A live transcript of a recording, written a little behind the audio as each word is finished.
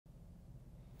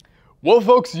Well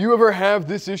folks, you ever have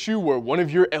this issue where one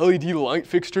of your LED light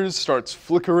fixtures starts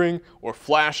flickering or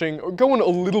flashing or going a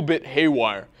little bit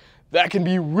haywire? That can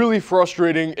be really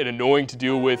frustrating and annoying to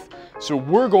deal with, so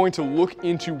we're going to look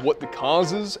into what the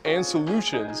causes and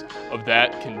solutions of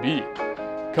that can be.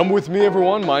 Come with me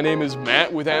everyone, my name is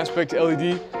Matt with Aspect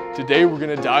LED. Today we're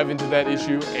going to dive into that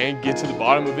issue and get to the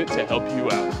bottom of it to help you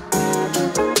out.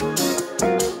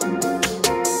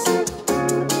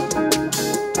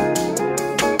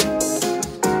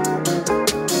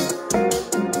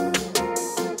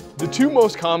 The two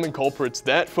most common culprits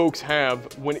that folks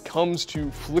have when it comes to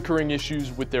flickering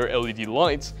issues with their LED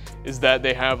lights is that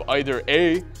they have either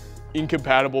A,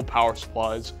 incompatible power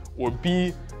supplies, or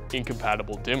B,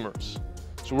 incompatible dimmers.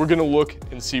 So we're gonna look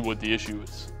and see what the issue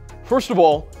is. First of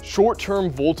all, short-term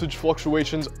voltage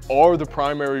fluctuations are the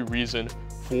primary reason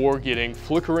for getting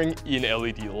flickering in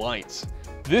LED lights.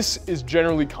 This is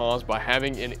generally caused by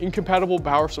having an incompatible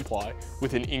power supply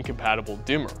with an incompatible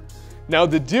dimmer. Now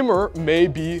the dimmer may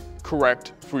be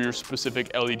correct for your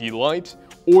specific LED light,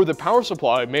 or the power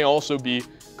supply may also be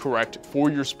correct for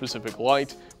your specific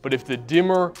light, but if the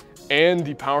dimmer and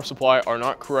the power supply are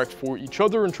not correct for each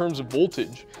other in terms of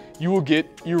voltage, you will get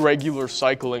irregular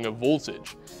cycling of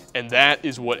voltage, and that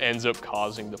is what ends up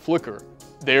causing the flicker.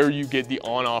 There you get the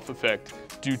on-off effect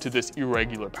due to this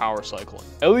irregular power cycling.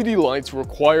 LED lights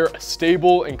require a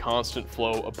stable and constant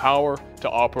flow of power to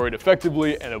operate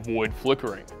effectively and avoid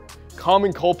flickering.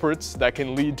 Common culprits that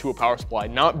can lead to a power supply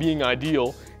not being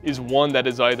ideal is one that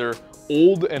is either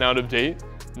old and out of date,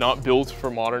 not built for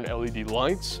modern LED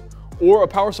lights, or a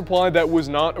power supply that was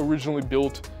not originally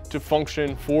built to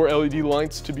function for LED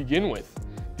lights to begin with.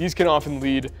 These can often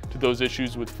lead to those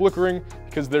issues with flickering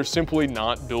because they're simply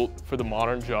not built for the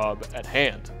modern job at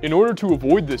hand. In order to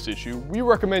avoid this issue, we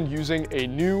recommend using a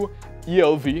new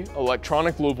ELV,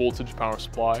 electronic low voltage power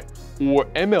supply, or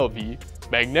MLV,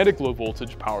 magnetic low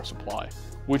voltage power supply,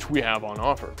 which we have on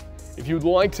offer. If you would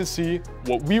like to see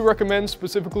what we recommend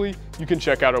specifically, you can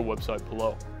check out our website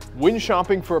below. When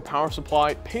shopping for a power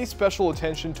supply, pay special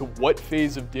attention to what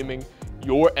phase of dimming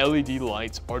your LED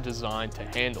lights are designed to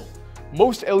handle.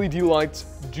 Most LED lights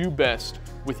do best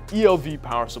with ELV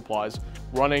power supplies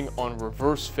running on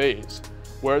reverse phase,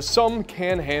 whereas some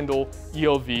can handle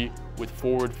ELV with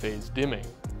forward phase dimming.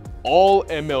 All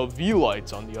MLV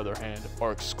lights, on the other hand,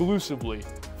 are exclusively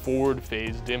forward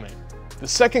phase dimming. The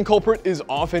second culprit is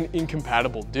often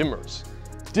incompatible dimmers.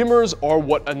 Dimmers are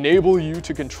what enable you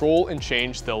to control and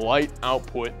change the light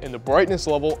output and the brightness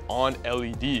level on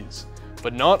LEDs,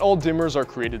 but not all dimmers are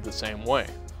created the same way.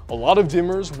 A lot of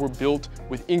dimmers were built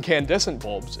with incandescent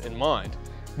bulbs in mind.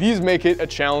 These make it a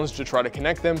challenge to try to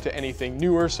connect them to anything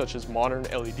newer, such as modern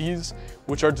LEDs,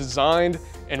 which are designed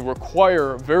and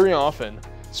require very often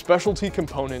specialty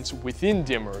components within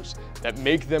dimmers that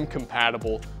make them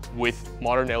compatible with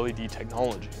modern LED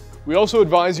technology. We also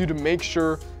advise you to make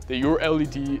sure that your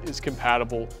LED is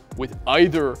compatible with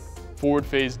either forward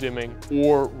phase dimming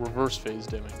or reverse phase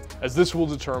dimming, as this will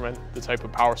determine the type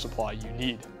of power supply you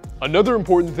need. Another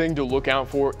important thing to look out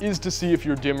for is to see if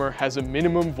your dimmer has a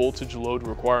minimum voltage load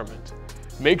requirement.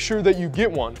 Make sure that you get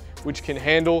one which can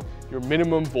handle your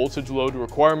minimum voltage load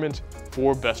requirement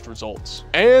for best results.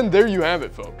 And there you have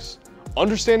it, folks.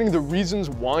 Understanding the reasons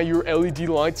why your LED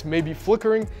lights may be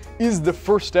flickering is the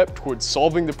first step towards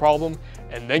solving the problem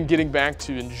and then getting back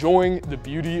to enjoying the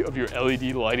beauty of your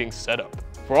LED lighting setup.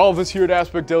 For all of us here at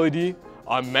Aspect LED,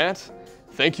 I'm Matt.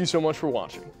 Thank you so much for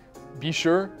watching. Be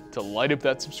sure to light up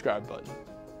that subscribe button.